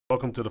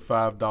Welcome to the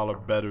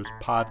 $5 Betters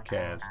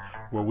podcast,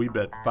 where we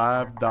bet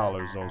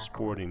 $5 on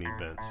sporting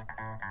events.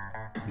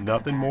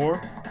 Nothing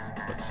more,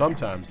 but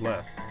sometimes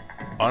less.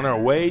 On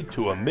our way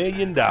to $1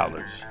 million.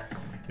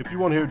 If you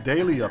want to hear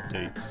daily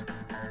updates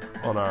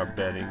on our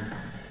betting,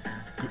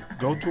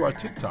 go to our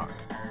TikTok.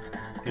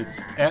 It's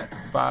at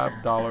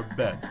 $5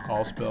 Bets,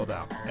 all spelled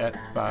out, at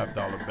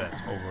 $5 Bets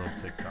over on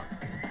TikTok.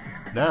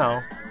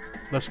 Now,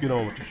 let's get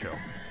on with the show.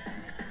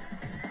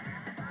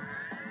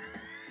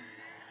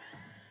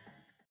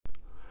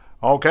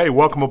 Okay,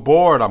 welcome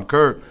aboard. I'm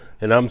Kurt.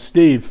 And I'm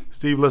Steve.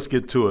 Steve, let's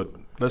get to it.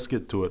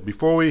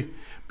 Before we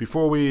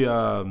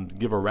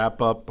give a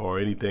wrap up or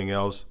anything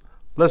else,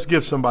 let's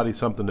give somebody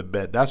something to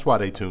bet. That's why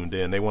they tuned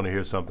in. They want to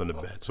hear something to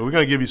bet. So we're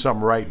going to give you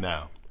something right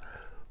now.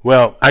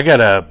 Well, I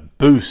got a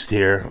boost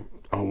here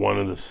on one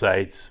of the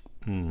sites.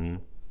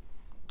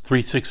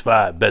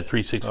 365, bet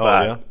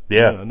 365. Oh,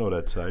 yeah? I know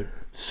that site.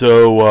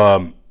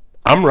 So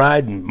I'm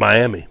riding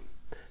Miami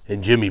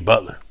and Jimmy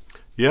Butler.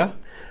 Yeah?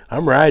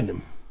 I'm riding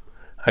him.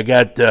 I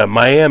got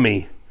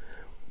Miami,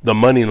 the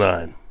money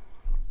line.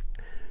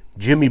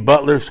 Jimmy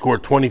Butler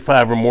scored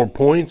 25 or more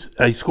points.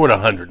 He scored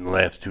 100 in the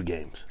last two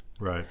games.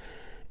 Right.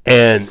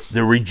 And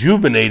the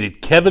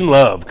rejuvenated Kevin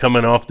Love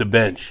coming off the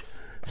bench,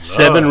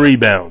 7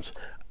 rebounds.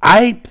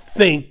 I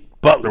think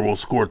Butler will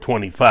score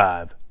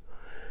 25.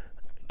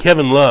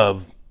 Kevin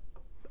Love,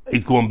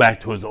 he's going back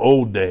to his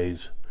old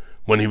days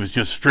when he was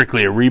just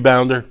strictly a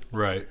rebounder.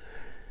 Right.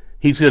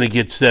 He's going to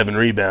get 7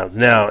 rebounds.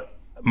 Now,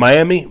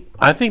 Miami,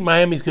 I think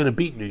Miami's going to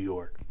beat New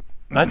York.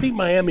 I think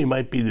Miami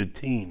might be the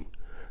team.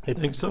 You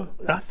think so?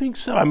 I think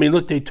so. I mean,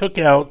 look, they took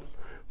out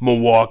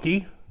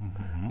Milwaukee.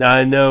 Mm-hmm. Now,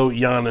 I know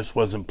Giannis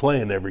wasn't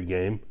playing every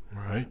game.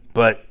 Right.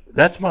 But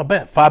that's my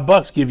bet.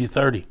 $5 give you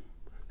 30.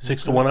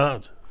 6 to 1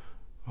 odds.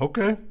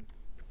 Okay.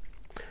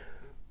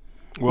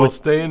 Well,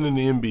 staying in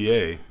the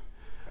NBA,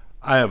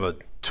 I have a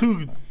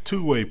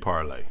two-way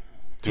parlay,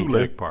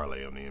 two-leg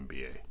parlay on the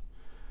NBA.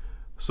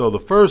 So the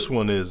first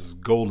one is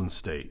Golden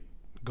State.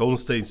 Golden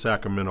State and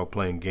Sacramento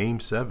playing Game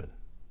 7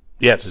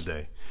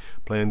 today.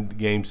 Playing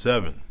Game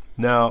 7.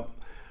 Now,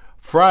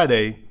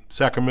 Friday,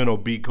 Sacramento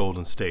beat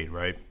Golden State,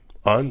 right?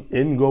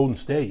 In Golden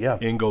State, yeah.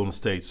 In Golden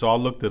State. So I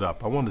looked it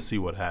up. I wanted to see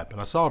what happened.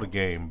 I saw the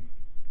game,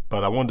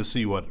 but I wanted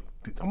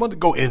to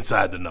go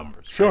inside the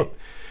numbers. Sure. Right?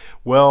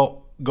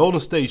 Well, Golden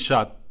State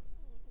shot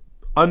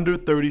under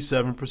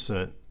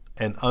 37%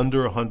 and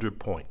under 100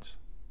 points.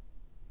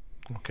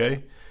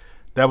 Okay?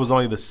 That was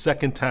only the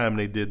second time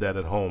they did that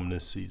at home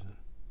this season.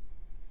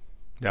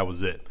 That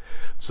was it.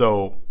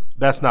 So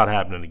that's not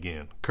happening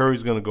again.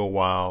 Curry's going to go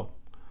wild.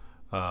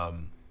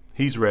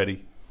 He's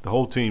ready. The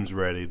whole team's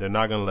ready. They're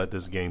not going to let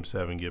this Game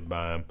 7 get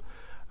by him.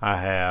 I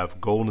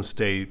have Golden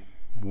State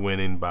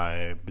winning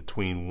by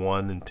between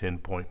 1 and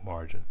 10-point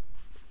margin.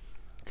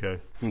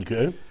 Okay?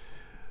 Okay.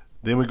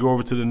 Then we go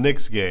over to the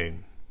Knicks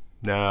game.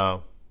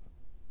 Now,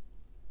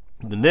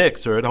 the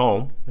Knicks are at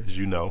home, as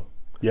you know.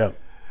 Yeah.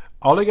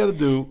 All they got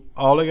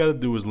to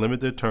do is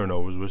limit their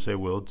turnovers, which they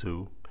will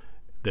too.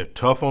 They're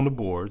tough on the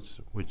boards,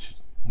 which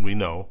we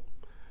know.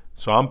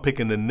 So I'm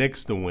picking the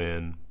Knicks to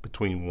win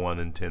between 1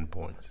 and 10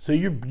 points. So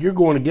you're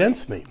going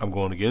against me. I'm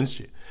going against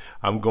you.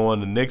 I'm going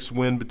the Knicks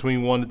win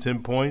between 1 and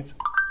 10 points.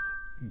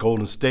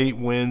 Golden State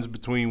wins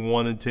between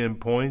 1 and 10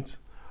 points.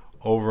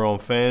 Over on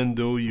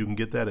FanDuel, you can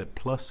get that at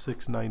plus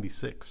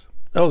 696.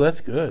 Oh,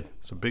 that's good.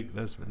 It's a big.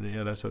 That's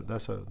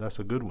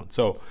a good one.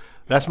 So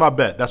that's my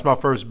bet. That's my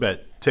first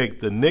bet. Take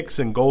the Knicks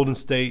and Golden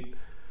State,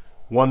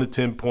 1 to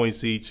 10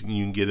 points each, and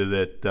you can get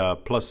it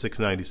at plus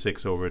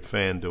 696 over at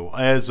FanDuel.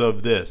 As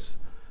of this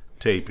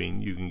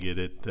taping, you can get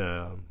it.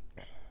 You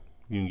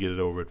can get it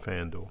over at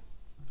FanDuel.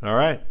 All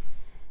right.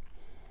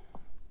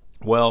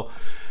 Well,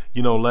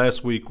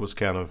 last week was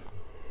kind of.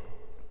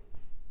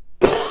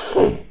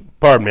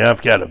 Pardon me,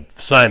 I've got a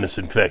sinus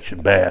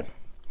infection bad.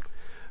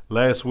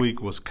 Last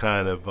week was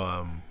kind of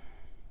a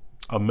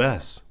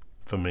mess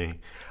for me.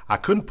 I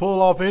couldn't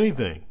pull off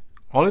anything.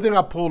 Only thing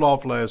I pulled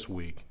off last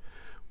week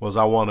was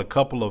I won a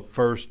couple of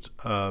first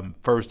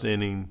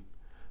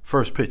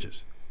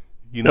pitches.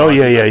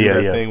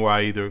 That thing where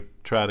I either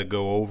try to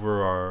go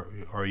over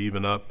or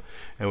even up.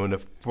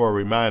 And for a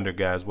reminder,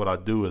 guys, what I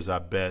do is I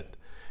bet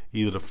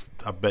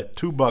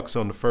 $2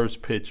 on the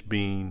first pitch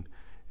being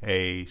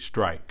a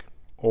strike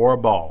or a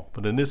ball.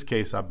 But in this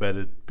case, I bet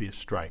it be a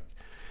strike.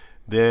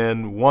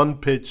 Then one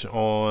pitch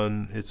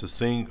on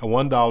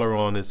 $1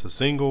 on it's a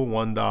single,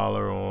 $1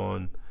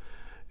 on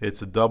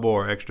it's a double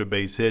or extra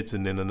base hits,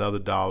 and then another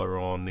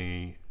 $1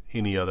 on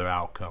any other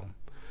outcome.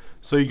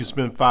 So you can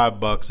spend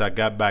 $5. I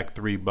got back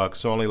 $3,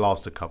 so I only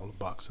lost a couple of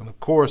bucks. And of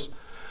course,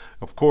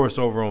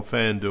 over on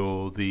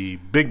FanDuel, the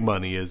big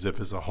money is if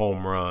it's a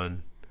home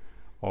run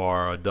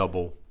or a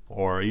double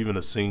or even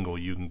a single,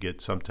 you can get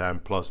sometime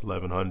plus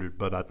 1,100.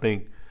 But I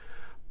think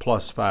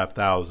plus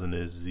 5,000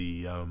 is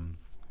the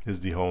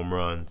home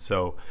run.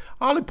 So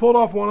I only pulled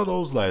off one of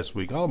those last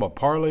week. All my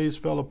parlays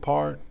fell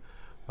apart,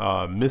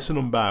 missing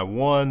them by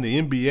one.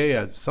 The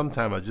NBA,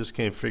 sometimes I just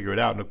can't figure it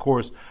out. And, of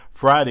course,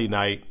 Friday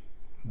night,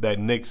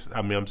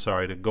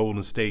 the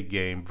Golden State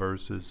game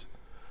versus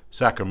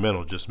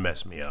Sacramento just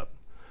messed me up.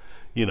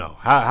 You know,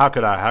 how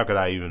could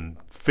I even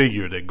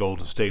figure that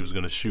Golden State was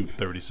going to shoot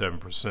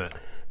 37%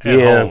 at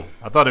home?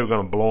 I thought they were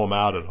going to blow them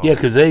out at home. Yeah,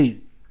 because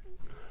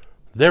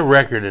their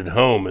record at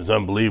home is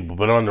unbelievable,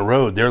 but on the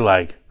road they're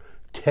like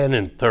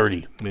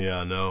 10-30. Yeah,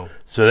 I know.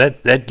 So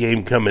that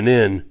game coming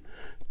in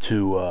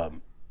to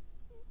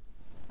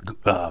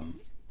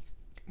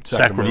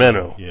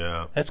Sacramento,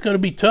 yeah, that's going to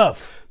be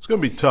tough. It's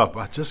going to be tough.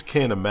 I just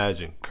can't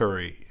imagine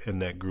Curry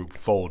and that group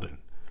folding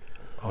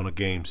on a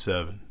Game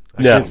 7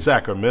 against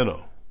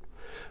Sacramento.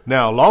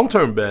 Now,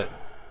 long-term bet,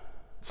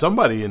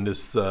 somebody in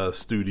this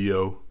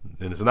studio,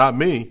 and it's not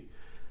me,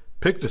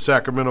 picked the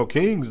Sacramento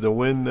Kings to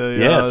win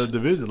the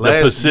division last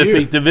year. The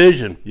Pacific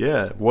Division.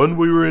 Yeah, when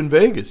we were in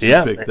Vegas,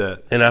 you picked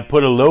that. And I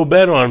put a low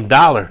bet on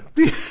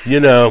 $1.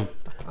 You know,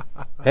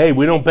 hey,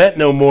 we don't bet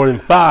no more than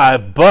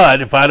 5,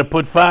 but if I'd have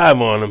put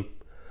 5 on them,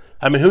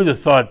 I mean, who'd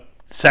have thought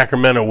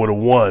Sacramento would have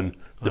won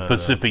the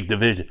Pacific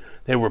Division?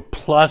 They were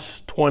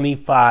plus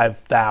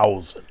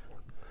 25,000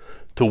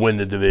 to win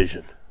the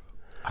division.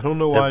 I don't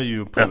know why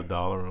you put $1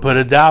 on them. Put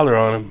 $1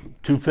 on them,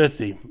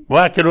 $2.50.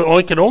 Well,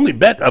 I could only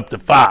bet up to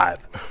 5.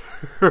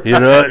 You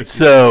know,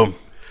 so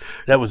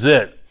that was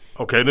it.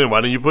 Okay, then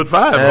why didn't you put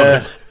 5 on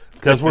it?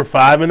 Because we're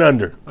 5 and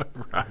under.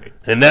 Right.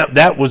 And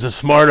that was a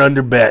smart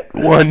under bet,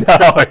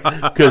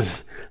 $1,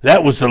 because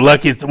that was the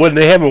luckiest. When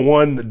they haven't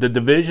won the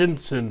division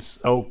since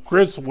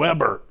Chris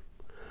Webber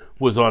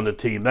was on the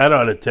team. That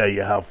ought to tell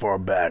you how far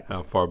back.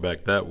 How far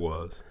back that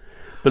was.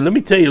 But let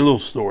me tell you a little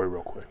story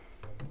real quick.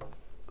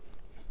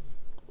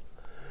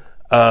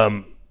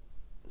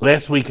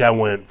 Last week I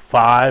went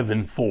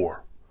 5-4.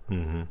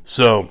 Mm-hmm.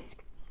 So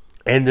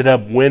ended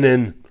up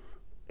winning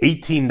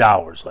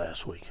 $18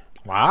 last week.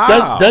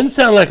 Wow. Doesn't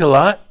sound like a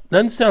lot.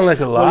 Doesn't sound like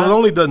a lot. Well, it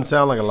only doesn't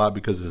sound like a lot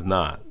because it's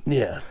not.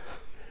 Yeah.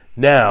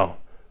 Now,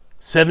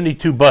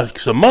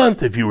 $72 a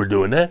month if you were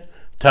doing that,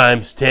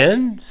 times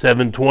 10,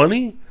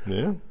 $720.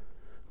 Yeah.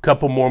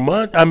 Couple more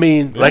months. I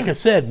mean, like I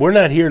said, we're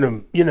not here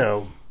to,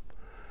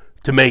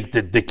 to make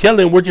the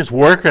killing. We're just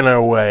working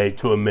our way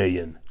to $1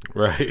 million.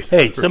 Right.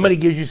 Hey, somebody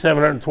gives you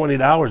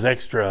 $720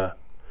 extra.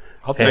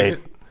 I'll take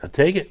it. I'll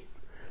take it.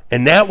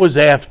 And that was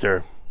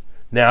after.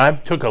 Now, I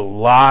took a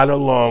lot of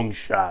long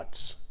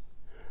shots.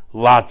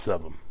 Lots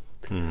of them.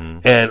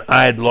 Mm-hmm. And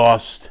I had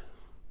lost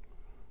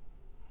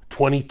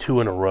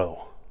 22 in a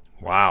row.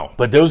 Wow.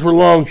 But those were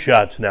long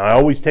shots now. I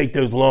always take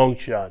those long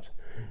shots.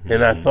 Mm-hmm.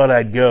 And I thought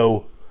I'd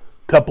go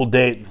a couple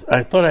days.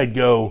 I thought I'd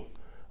go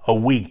a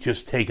week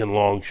just taking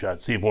long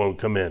shots, see if one would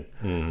come in.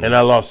 Mm-hmm. And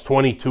I lost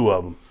 22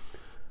 of them.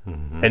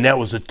 Mm-hmm. And that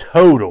was a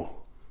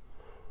total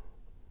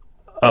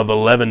of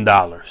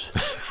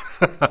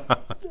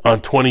 $11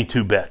 on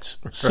 22 bets.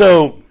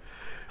 So,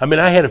 I mean,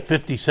 I had a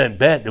 50-cent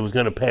bet that was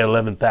going to pay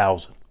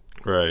 $11,000.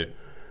 Right.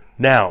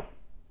 Now,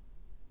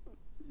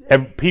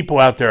 people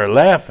out there are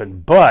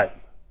laughing, but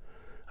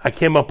I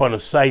came up on a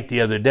site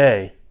the other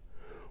day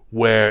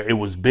where it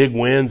was big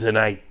wins, and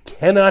I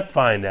cannot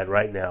find that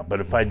right now. But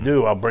if I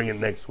do, I'll bring it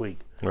next week.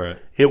 Right.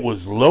 It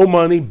was low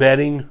money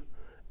betting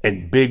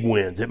and big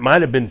wins. It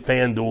might have been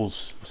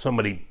FanDuel's.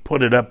 Somebody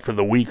put it up for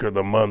the week or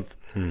the month.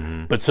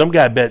 Mm-hmm. But some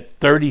guy bet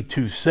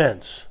 32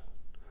 cents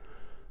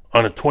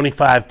on a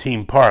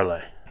 25-team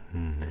parlay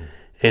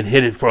and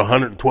hit it for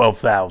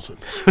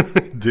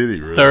 $112,000. Did he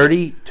really?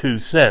 32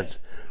 cents.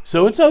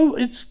 So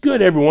it's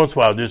good every once in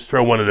a while just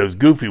throw one of those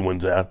goofy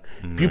ones out.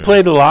 Yeah. If you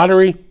play the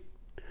lottery,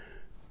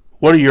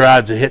 what are your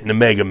odds of hitting the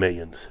Mega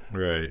Millions?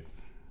 Right.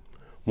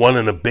 1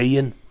 in a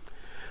billion?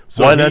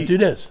 So why not do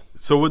this?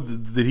 So what,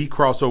 did he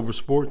cross over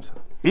sports?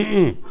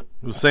 The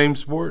same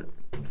sport?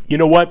 You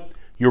know what?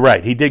 You're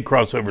right. He did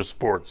cross over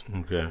sports.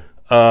 Okay.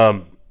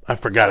 I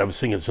forgot. I was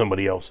singing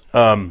somebody else.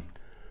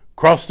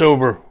 Crossed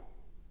over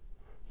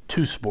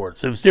 2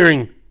 sports. It was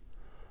during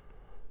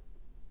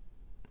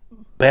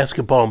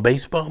basketball and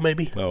baseball,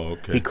 maybe. Oh,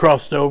 okay. He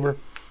crossed over.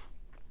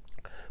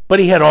 But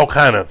he had all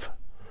kind of,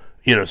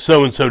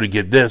 so-and-so to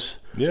get this,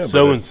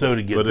 so-and-so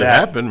to get that. But it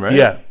happened, right?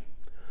 Yeah.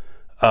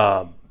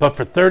 But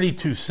for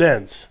 32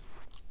 cents,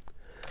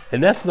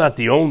 and that's not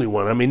the only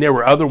one. I mean, there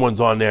were other ones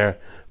on there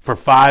for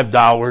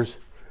 $5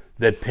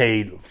 that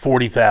paid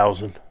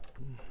 $40,000.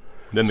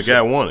 Then the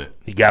guy won it.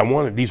 The guy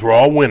won it. These were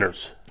all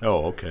winners.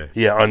 Oh, okay.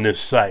 Yeah, on this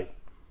site.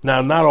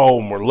 Now, not all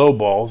of them were low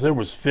balls. There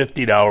was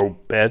 $50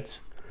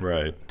 bets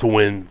Right. to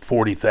win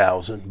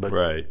 $40,000. But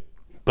Right.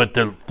 But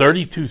the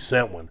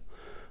 32-cent one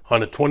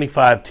on a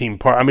 25-team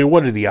parlay. I mean,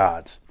 what are the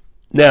odds?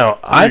 Now,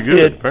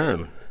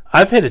 apparently.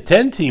 I've hit a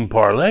 10-team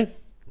parlay.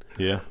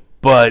 Yeah.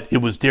 But it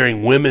was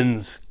during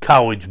women's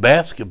college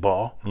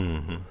basketball,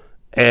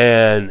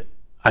 and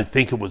I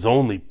think it was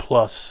only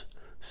plus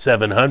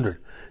 700.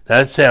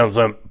 That sounds,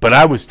 but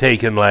I was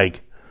taking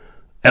like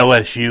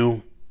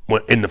LSU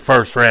in the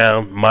first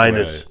round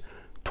minus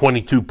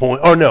 22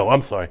 points. Oh no,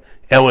 I'm sorry,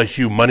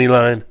 LSU money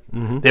line.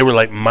 They were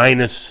like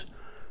minus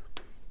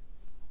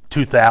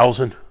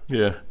 2,000.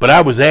 Yeah. But I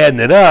was adding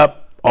it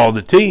up, all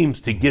the teams,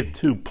 to get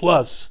to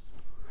plus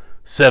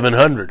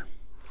 700.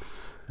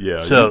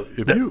 Yeah. So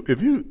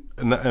if you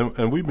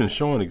and we've been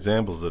showing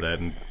examples of that,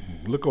 and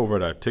look over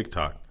at our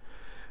TikTok.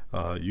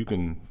 You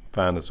can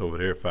find us over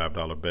there at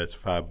 $5 bets,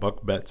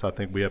 $5 bets, I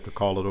think we have to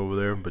call it over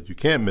there, but you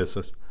can't miss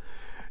us.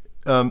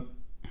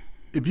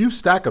 If you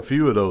stack a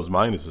few of those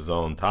minuses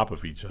on top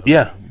of each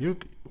other,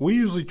 we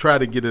usually try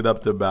to get it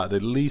up to about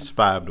at least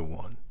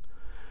 5-1.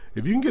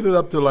 If you can get it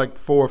up to like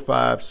 4,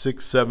 5,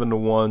 6,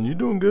 7-1, you're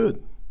doing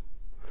good.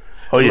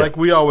 Oh yeah. Like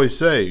we always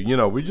say,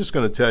 we're just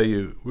going to tell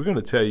you. We're going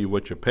to tell you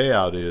what your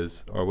payout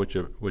is, or what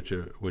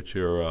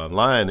your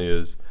line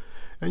is,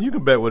 and you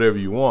can bet whatever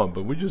you want.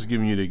 But we're just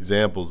giving you the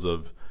examples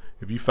of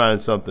if you find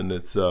something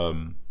that's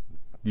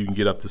you can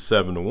get up to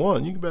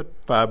 7-1, you can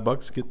bet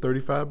 $5, get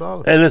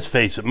 $35. And let's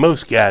face it,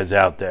 most guys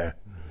out there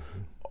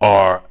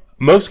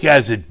most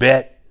guys that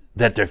bet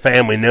that their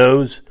family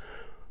knows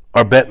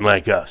are betting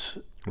like us.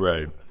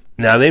 Right.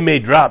 Now they may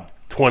drop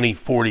 20,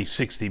 40,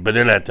 60, but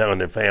they're not telling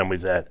their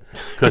families that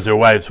because their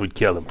wives would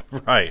kill them.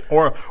 Right.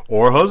 Or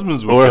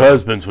husbands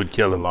would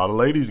kill them. A lot of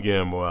ladies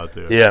gamble out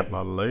there. Yeah. A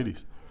lot of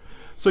ladies.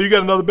 So you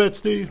got another bet,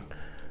 Steve?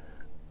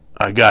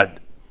 I got.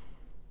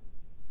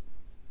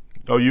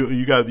 Oh,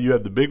 you have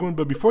the big one?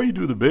 But before you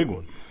do the big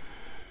one,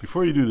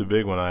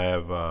 I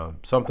have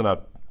something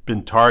I've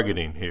been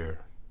targeting here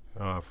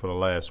for the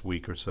last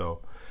week or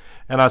so.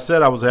 And I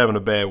said I was having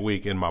a bad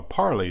week in my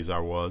parlays,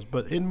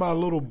 but in my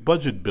little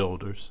budget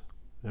builders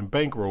and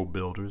bankroll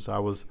builders,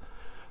 I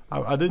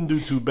didn't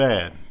do too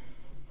bad.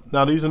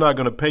 Now, these are not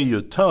going to pay you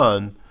a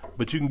ton,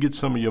 but you can get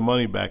some of your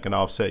money back and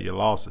offset your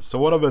losses. So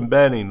what I've been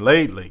betting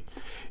lately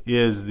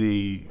is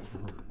the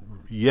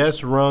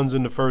yes runs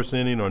in the first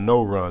inning or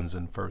no runs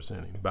in the first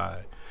inning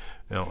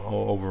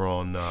over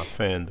on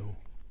FanDuel.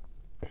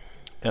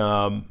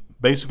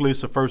 Basically,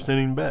 it's a first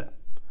inning bet.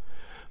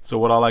 So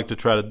what I like to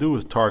try to do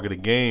is target a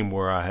game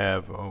where I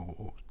have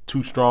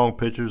 2 strong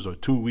pitchers or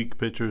 2 weak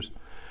pitchers.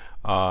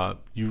 I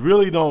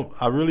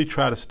really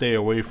try to stay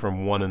away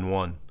from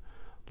 1-1,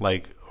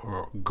 like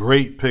a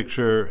great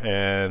pitcher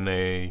and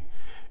a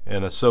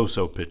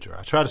so-so pitcher.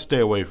 I try to stay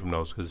away from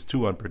those because it's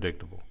too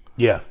unpredictable.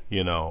 Yeah.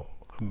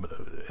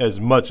 As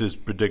much as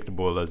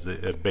predictable as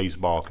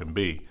baseball can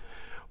be.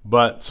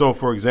 But so,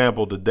 for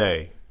example,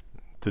 today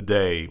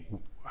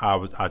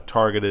I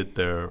targeted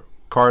the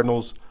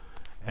Cardinals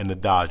and the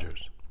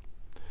Dodgers.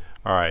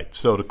 All right,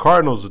 so the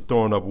Cardinals are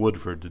throwing up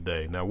Woodford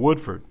today. Now,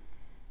 Woodford,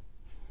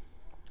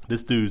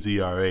 this dude's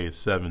ERA is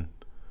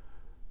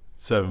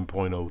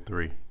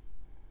 7.03.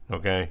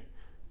 Okay?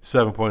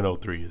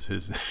 7.03 is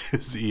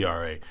his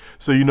ERA.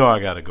 So I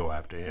got to go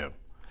after him.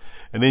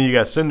 And then you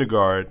got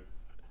Syndergaard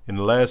in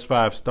the last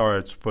 5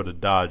 starts for the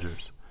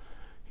Dodgers.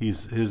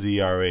 His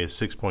ERA is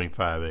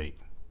 6.58.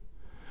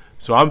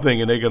 So I'm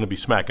thinking they're going to be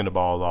smacking the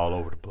ball all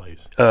over the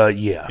place.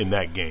 Yeah. In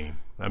that game.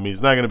 I mean,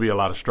 it's not going to be a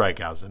lot of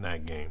strikeouts in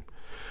that game.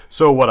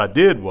 So what I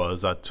did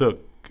was I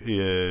took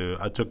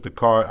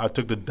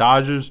the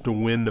Dodgers to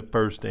win the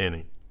first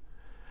inning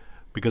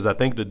because I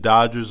think the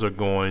Dodgers are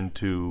going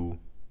to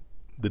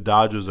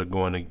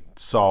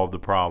solve the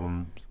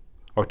problems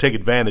or take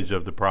advantage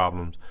of the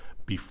problems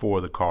before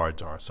the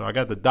Cards are. So I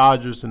got the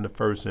Dodgers in the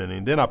first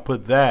inning. Then I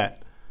put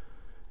that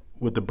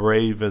with the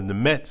Braves and the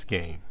Mets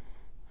game.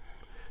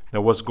 Now,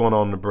 what's going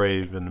on in the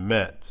Braves and the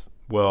Mets?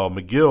 Well,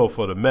 McGill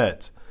for the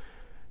Mets,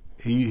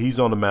 he's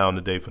on the mound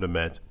today for the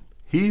Mets.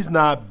 He's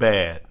not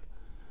bad.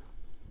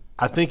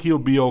 I think he'll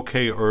be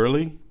okay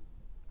early.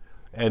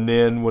 And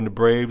then when the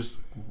Braves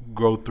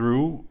go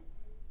through,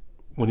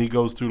 when he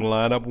goes through the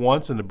lineup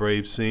once and the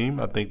Braves see him,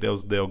 I think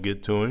they'll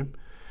get to him.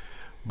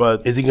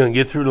 But is he going to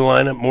get through the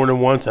lineup more than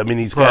once? I mean,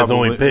 these guys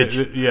only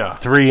pitched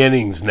 3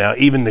 innings now.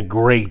 Even the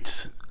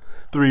greats,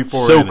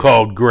 3-4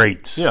 so-called innings.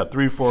 Greats. Yeah,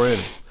 3-4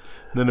 innings.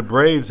 Then the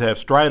Braves have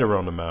Strider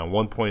on the mound,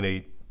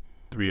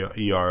 1.83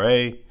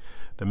 ERA.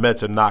 The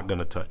Mets are not going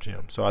to touch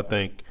him. So I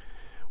think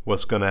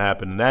what's going to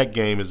happen in that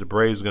game is the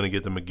Braves are going to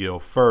get to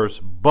McGill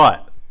first,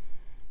 but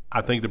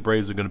I think the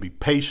Braves are going to be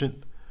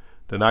patient.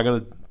 They're not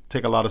going to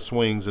take a lot of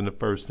swings in the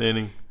first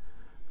inning.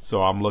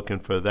 So I'm looking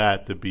for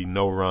that to be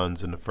no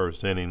runs in the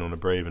first inning on the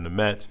Braves and the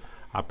Mets.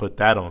 I put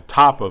that on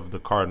top of the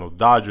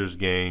Cardinals-Dodgers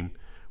game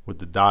with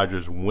the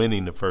Dodgers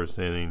winning the first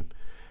inning.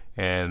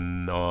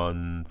 And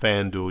on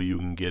FanDuel, you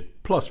can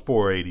get plus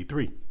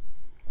 483.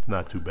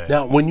 Not too bad.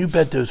 Now, when you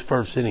bet those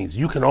first innings,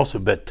 you can also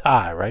bet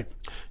tie, right?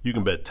 You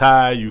can bet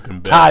tie. You can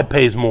bet tie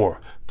pays more.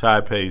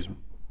 Tie pays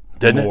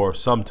more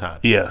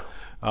sometimes. Yeah.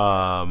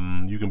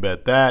 You can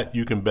bet that.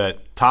 You can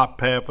bet top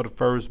half of the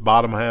first,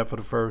 bottom half of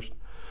the first.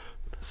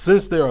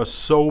 Since there are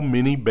so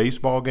many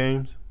baseball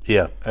games,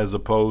 as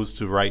opposed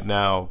to right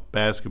now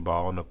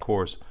basketball, and of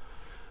course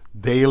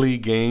daily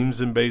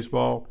games in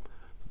baseball,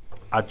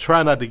 I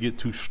try not to get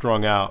too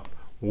strung out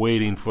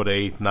waiting for the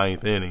 8th,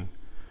 9th inning.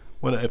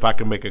 If I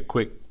can make a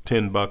quick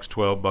 $10,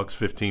 $12,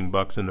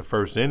 $15 in the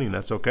first inning,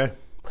 that's okay.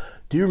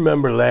 Do you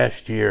remember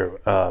last year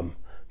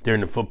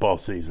during the football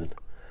season,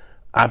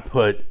 I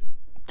put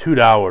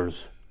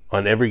 $2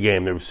 on every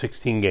game. There were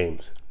 16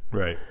 games.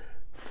 Right.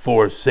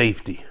 For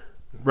safety.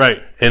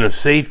 Right. And a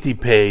safety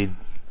paid,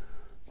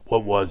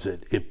 what was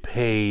it? It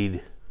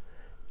paid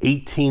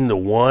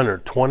 18-1 or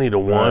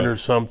 20-1 or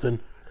something.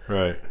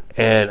 Right.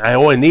 And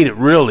all I needed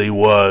really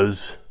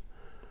was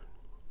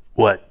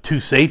two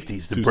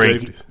safeties to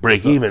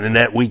break even. And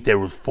that week there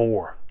was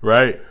 4.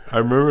 Right. I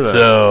remember that.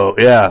 So,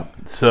 yeah.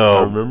 So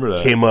I remember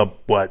that. Came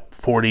up, $40,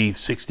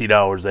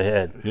 $60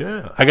 ahead.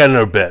 Yeah. I got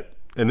another bet.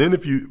 And then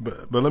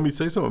but let me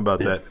say something about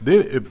that.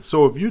 Then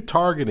if you're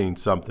targeting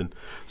something,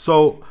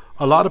 so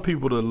a lot of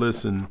people that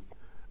listen,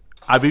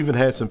 I've even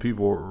had some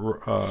people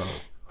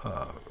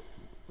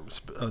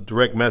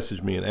direct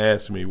message me and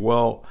ask me,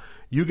 well,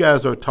 you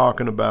guys are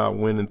talking about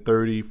winning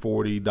 $30,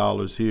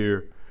 $40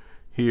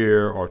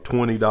 here, or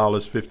 $20,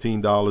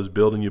 $15,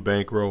 building your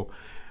bankroll.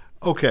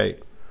 Okay.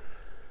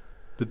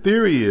 The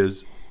theory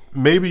is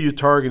maybe you're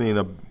targeting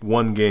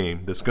one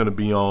game that's going to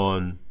be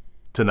on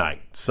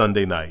tonight,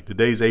 Sunday night.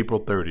 Today's April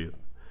 30th,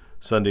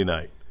 Sunday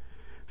night.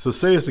 So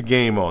say it's a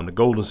game on, the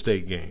Golden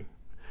State game,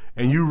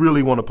 and you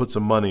really want to put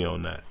some money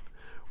on that.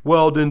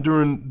 Well, then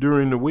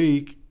during the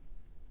week,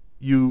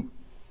 you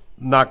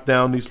knock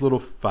down these little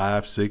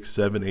 5, 6,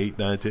 7, 8,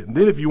 9, 10. And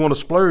then if you want to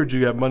splurge,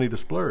 you have money to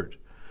splurge.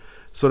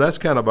 So that's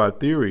kind of our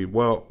theory.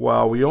 Well,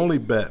 while we only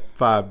bet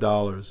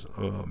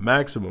 $5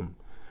 maximum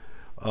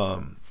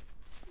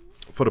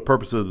for the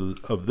purpose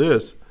of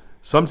this,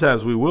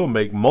 sometimes we will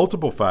make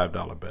multiple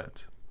 $5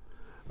 bets.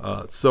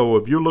 So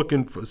if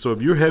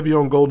you're heavy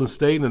on Golden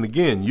State, and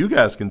again, you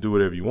guys can do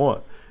whatever you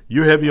want.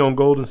 You're heavy on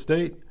Golden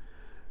State,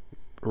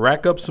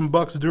 rack up some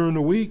bucks during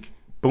the week,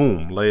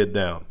 boom, lay it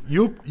down.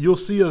 You'll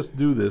see us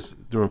do this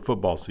during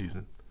football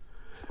season.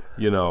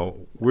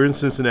 We're in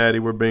Cincinnati,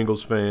 we're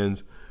Bengals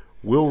fans.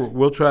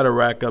 We'll try to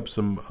rack up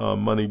some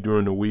money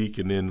during the week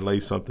and then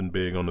lay something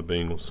big on the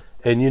Bengals.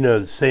 And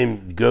the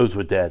same goes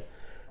with that.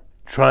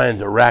 Trying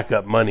to rack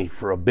up money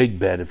for a big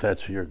bet, if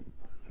that's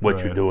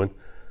what you're doing.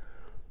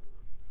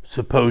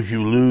 Suppose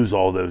you lose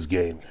all those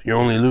games. You're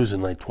only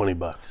losing like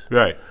 $20.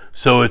 Right.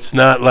 So it's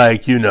not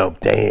like,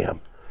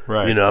 damn.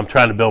 Right. I'm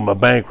trying to build my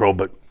bankroll,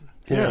 but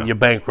your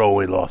bankroll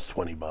only lost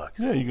 $20.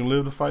 Yeah, you can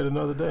live to fight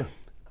another day.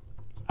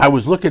 I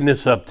was looking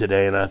this up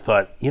today, and I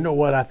thought, you know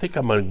what? I think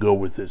I'm going to go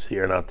with this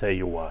here, and I'll tell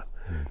you why.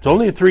 Mm-hmm. It's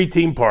only a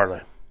 3-team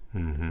parlay.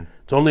 Mm-hmm.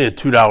 It's only a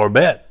 $2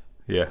 bet.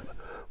 Yeah.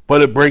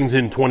 But it brings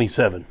in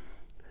 27.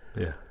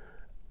 Yeah.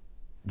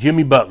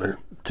 Jimmy Butler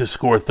to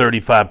score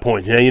 35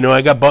 points. Now,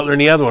 I got Butler in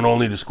the other one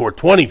only to score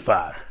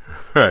 25.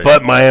 Right.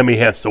 But Miami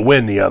has to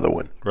win the other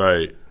one.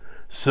 Right.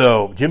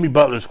 So Jimmy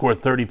Butler scored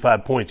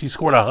 35 points. He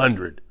scored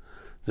 100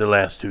 the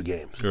last 2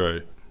 games.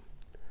 Right.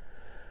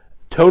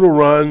 Total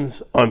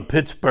runs on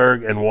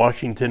Pittsburgh and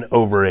Washington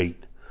over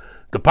 8.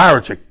 The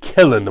Pirates are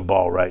killing the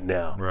ball right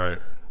now. Right.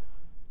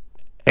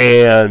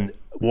 And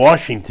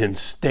Washington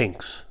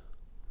stinks.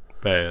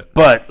 Bad.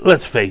 But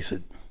let's face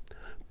it,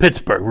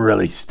 Pittsburgh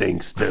really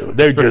stinks too.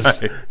 They're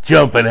just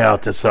jumping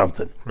out to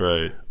something.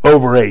 Right.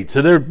 Over 8.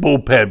 So their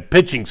bullpen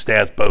pitching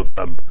stats, both of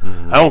them.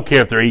 Mm-hmm. I don't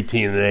care if they're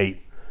 18-8.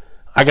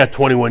 I got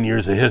 21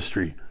 years of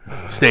history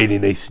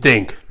stating they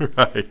stink.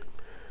 Right.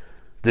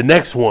 The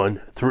next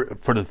one for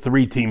the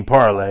 3-team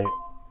parlay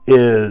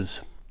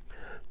is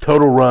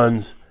total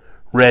runs,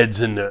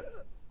 Reds and the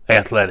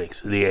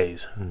Athletics, the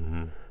A's.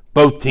 Mm-hmm.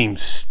 Both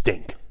teams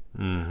stink.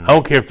 Mm-hmm. I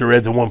don't care if the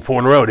Reds have won 4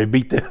 in a row. They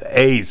beat the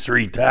A's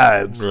 3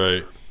 times.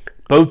 Right.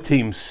 Both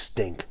teams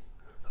stink.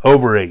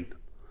 Over 8.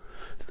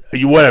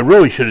 What I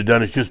really should have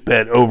done is just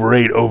bet over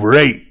 8 over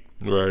 8.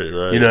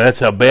 Right. That's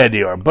how bad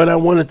they are. But I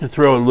wanted to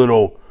throw a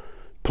little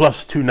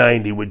plus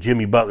 290 with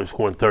Jimmy Butler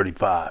scoring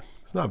 35.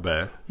 It's not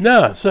bad.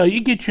 No, so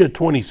you get you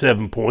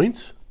 27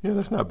 points. Yeah,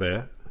 that's not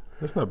bad.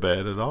 That's not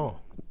bad at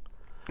all.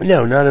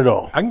 No, not at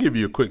all. I can give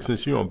you a quick,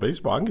 since you're on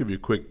baseball, I can give you a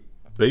quick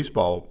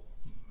baseball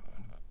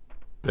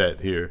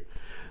bet here.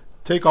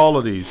 Take all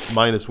of these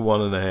minus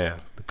 1.5.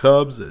 The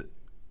Cubs,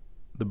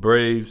 the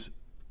Braves,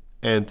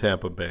 and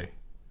Tampa Bay.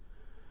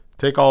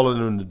 Take all of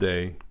them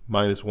today,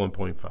 minus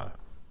 1.5.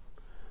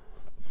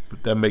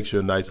 That makes you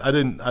a nice. I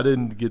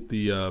didn't get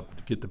the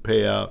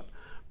payout,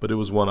 but it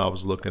was one I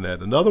was looking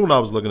at. Another one I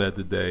was looking at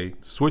today,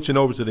 switching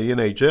over to the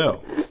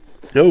NHL.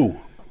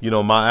 Oh.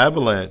 My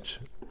Avalanche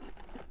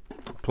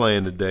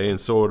playing today, and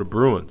so are the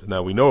Bruins.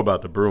 Now, we know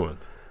about the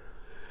Bruins.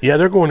 Yeah,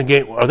 they're going to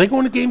game. Are they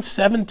going to game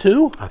 7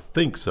 too? I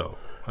think so.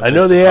 I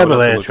know the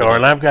Avalanche are,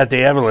 and I've got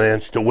the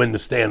Avalanche to win the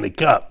Stanley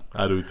Cup.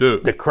 I do too.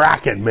 The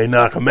Kraken may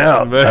knock them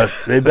out.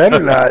 They better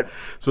not.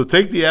 So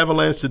take the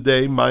Avalanche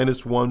today,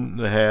 minus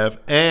 1.5,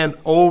 and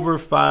over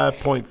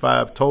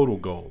 5.5 total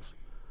goals.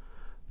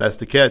 That's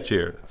the catch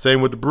here.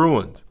 Same with the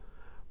Bruins,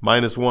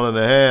 minus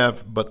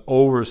 1.5, but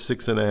over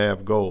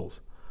 6.5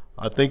 goals.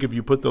 I think if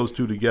you put those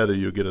two together,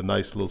 you'll get a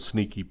nice little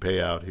sneaky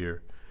payout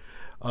here.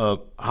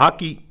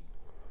 Hockey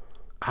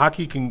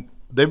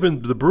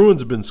the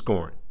Bruins have been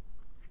scoring.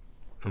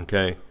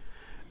 Okay.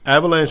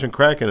 Avalanche and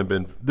Kraken have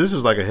been – this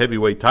is like a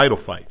heavyweight title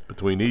fight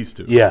between these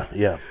two.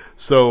 Yeah.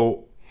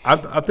 So I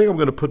think I'm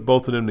going to put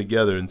both of them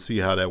together and see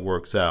how that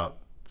works out.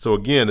 So,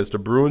 again, it's the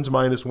Bruins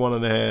minus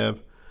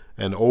 1.5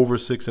 and over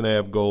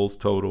 6.5 goals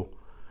total.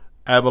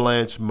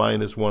 Avalanche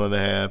minus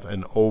 1.5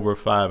 and over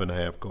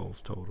 5.5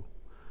 goals total.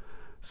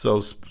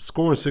 So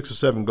scoring 6 or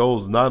 7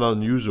 goals is not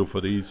unusual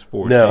for these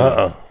 4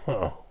 teams.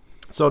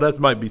 So that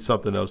might be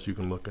something else you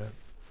can look at.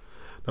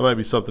 That might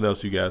be something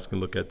else you guys can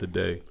look at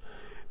today.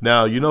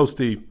 Now,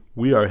 Steve,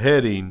 we are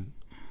heading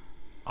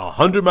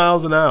 100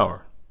 miles an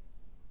hour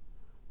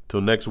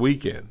till next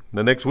weekend.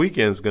 The next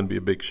weekend is going to be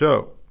a big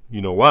show.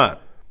 You know why?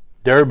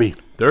 Derby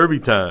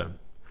time.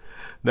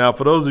 Now,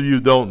 for those of you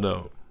who don't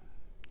know,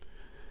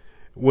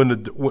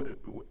 when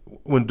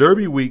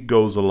Derby week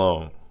goes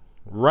along,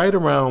 right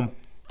around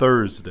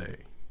Thursday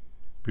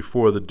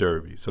before the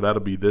Derby, so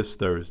that'll be this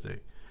Thursday,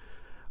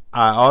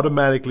 I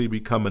automatically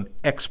become an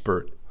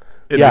expert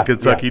in the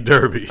Kentucky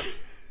Derby.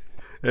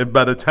 And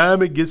by the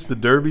time it gets to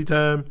Derby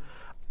time,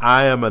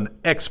 I am an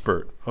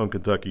expert on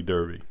Kentucky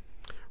Derby.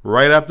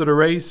 Right after the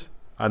race,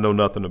 I know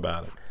nothing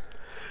about it.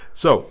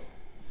 So,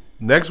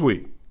 next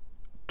week,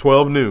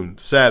 12 noon,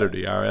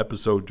 Saturday, our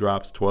episode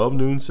drops 12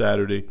 noon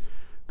Saturday.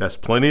 That's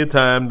plenty of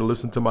time to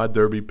listen to my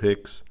Derby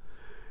picks.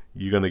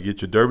 You're going to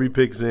get your Derby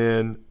picks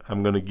in.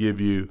 I'm going to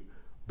give you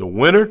the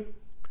winner.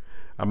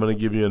 I'm going to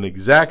give you an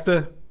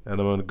exacta, and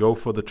I'm going to go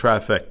for the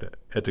trifecta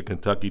at the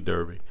Kentucky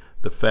Derby.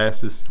 The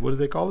fastest, what do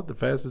they call it? The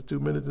fastest 2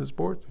 minutes in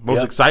sports?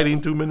 Most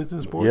exciting 2 minutes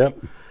in sports? Yep.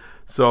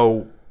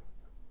 So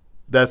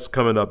that's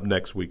coming up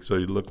next week. So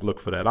you look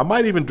for that. I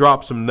might even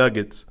drop some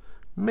nuggets,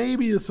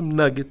 maybe some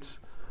nuggets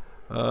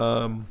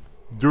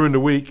during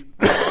the week.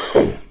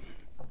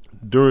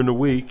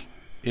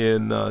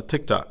 In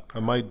TikTok. I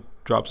might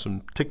drop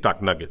some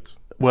TikTok nuggets.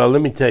 Well,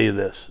 let me tell you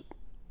this.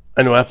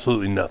 I know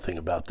absolutely nothing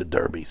about the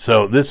Derby.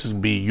 So this will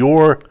be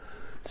your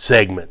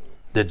segment.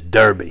 The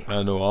Derby.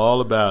 I know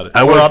all about it.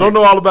 I don't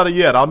know all about it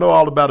yet. I'll know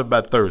all about it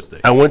by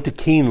Thursday. I went to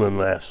Keeneland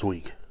last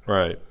week.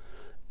 Right.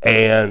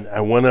 And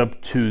I went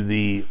up to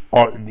the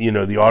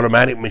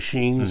automatic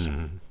machines,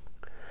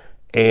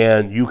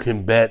 and you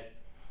can bet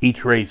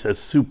each race a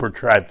super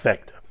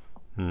trifecta.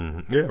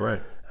 Mm-hmm. Yeah,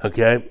 right.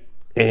 Okay?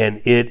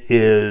 And it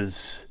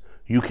is,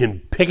 you can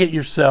pick it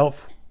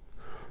yourself,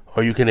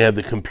 or you can have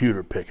the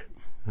computer pick it.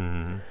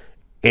 Mm-hmm.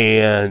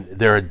 And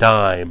they're a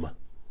dime.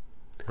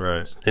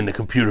 Right. And the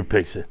computer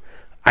picks it.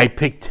 I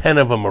picked 10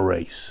 of them a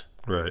race.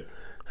 Right.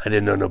 I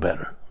didn't know no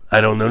better.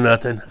 I don't know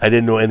nothing. I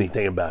didn't know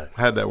anything about it.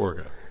 How'd that work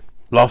out?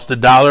 Lost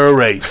 $1 a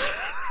race.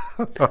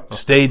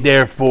 Stayed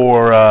there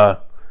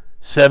for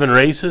 7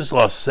 races.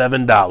 Lost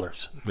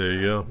 $7. There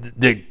you go.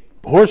 The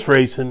horse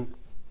racing,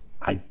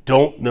 I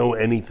don't know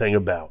anything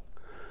about.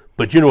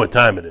 But you know what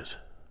time it is.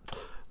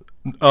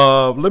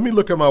 Let me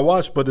look at my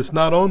watch, but it's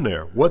not on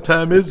there. What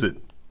time is it?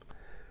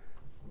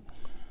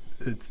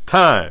 It's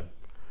time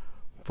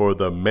for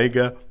the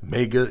mega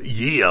bet.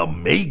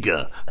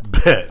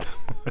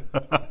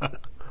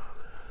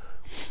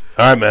 All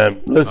right,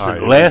 man.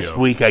 Listen, last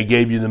week I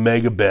gave you the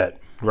mega bet.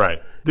 Right.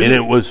 And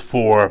it was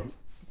for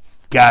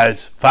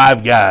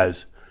 5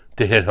 guys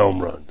to hit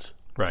home runs.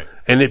 Right.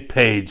 And it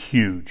paid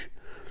huge.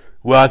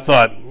 Well, I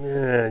thought,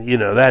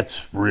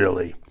 that's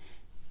really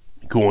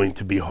going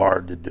to be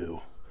hard to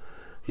do,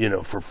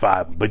 for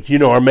 5. But,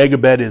 our mega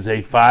bet is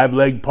a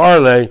 5-leg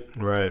parlay.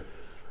 Right.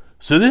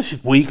 So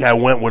this week I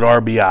went with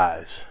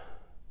RBIs.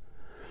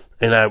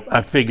 And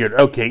I figured,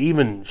 okay,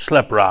 even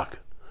Schleprock,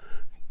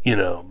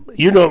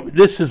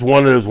 this is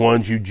one of those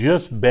ones you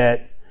just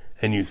bet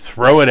and you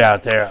throw it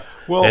out there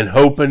and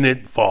hoping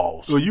it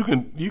falls. Well, you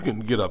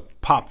can get a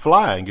pop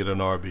fly and get an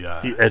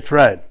RBI. That's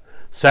right.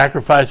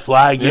 Sacrifice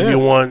fly, give you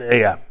one.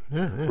 Yeah.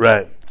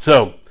 Right.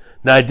 So,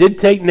 now I did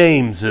take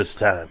names this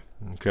time.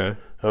 Okay.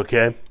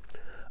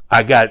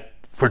 I got,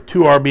 for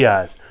 2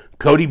 RBIs,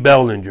 Cody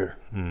Bellinger.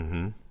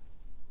 Mm-hmm.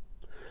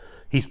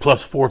 He's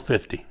plus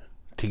 450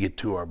 to get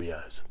 2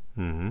 RBIs.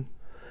 Mm-hmm.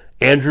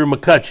 Andrew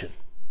McCutchen.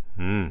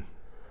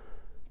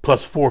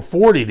 Plus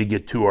 440 to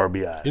get 2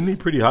 RBIs. Isn't he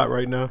pretty hot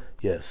right now?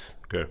 Yes.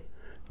 Okay.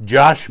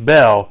 Josh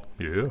Bell.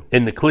 Yeah.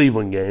 In the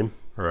Cleveland game.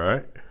 All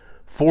right.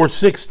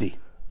 460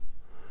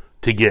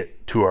 to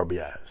get 2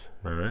 RBIs.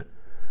 All right.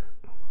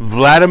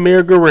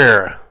 Vladimir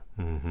Guerrera.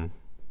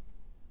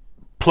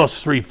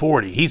 Plus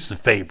 340. He's the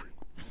favorite.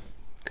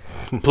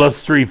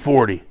 Plus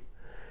 340.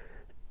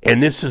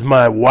 And this is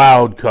my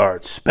wild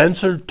card.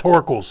 Spencer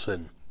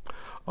Torkelson.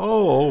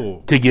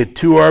 Oh. To get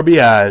 2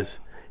 RBIs.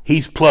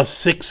 He's plus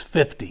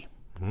 650.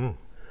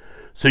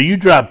 So you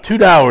drop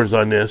 $2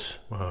 on this,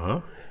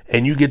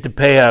 and you get the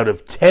payout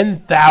of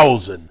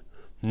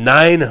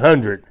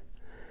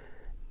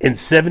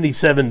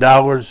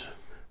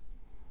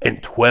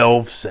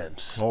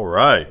 $10,977.12. All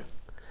right.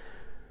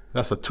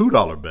 That's a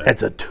 $2 bet.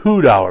 That's a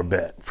 $2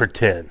 bet for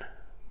 10.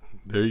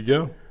 There you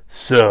go.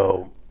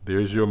 So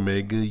there's your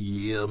mega.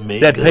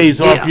 That pays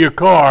off your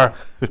car.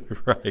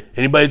 Right.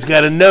 Anybody's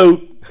got a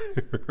note,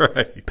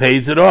 right,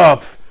 pays it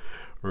off.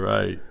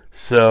 Right.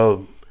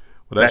 So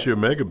that's your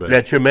mega bet.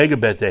 That's your mega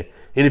bet day.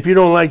 And if you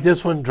don't like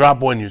this one, drop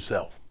one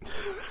yourself.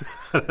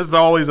 That's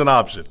always an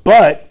option.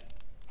 But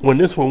when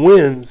this one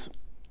wins,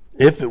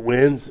 if it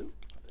wins,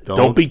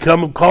 don't be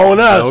calling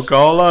us. Don't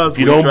call us. If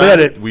you don't bet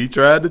it. We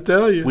tried to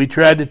tell you. We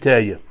tried to tell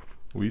you.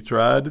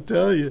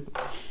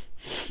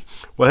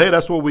 Well, hey,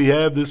 that's what we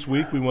have this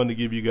week. We wanted to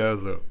give you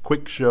guys a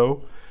quick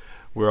show.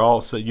 We're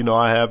all set.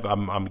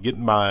 I'm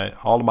getting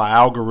all of my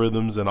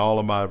algorithms and all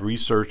of my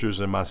researchers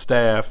and my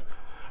staff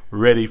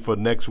ready for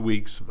next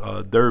week's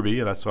Derby,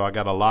 and so I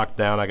got to lock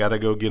down. I got to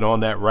go get on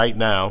that right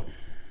now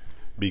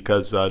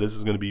because this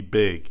is going to be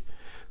big.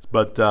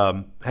 But,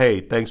 hey,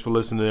 thanks for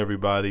listening,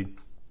 everybody.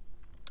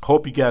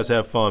 Hope you guys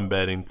have fun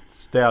betting.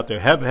 Stay out there.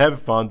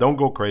 Have fun. Don't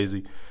go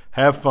crazy.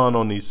 Have fun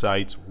on these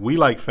sites. We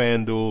like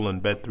FanDuel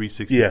and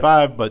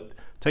Bet365, but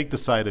take the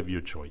site of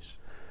your choice.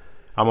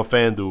 I'm a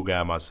FanDuel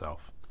guy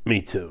myself.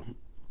 Me too.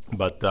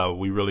 But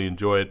we really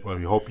enjoy it.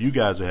 We hope you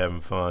guys are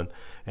having fun.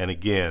 And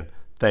again,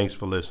 thanks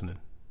for listening.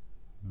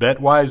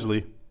 Bet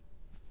wisely.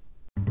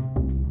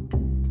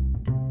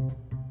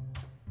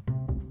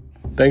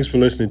 Thanks for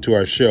listening to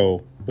our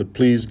show, but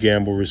please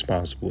gamble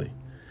responsibly.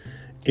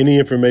 Any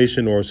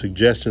information or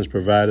suggestions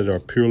provided are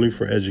purely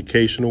for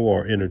educational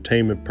or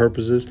entertainment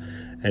purposes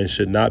and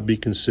should not be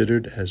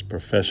considered as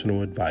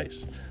professional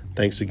advice.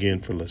 Thanks again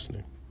for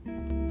listening.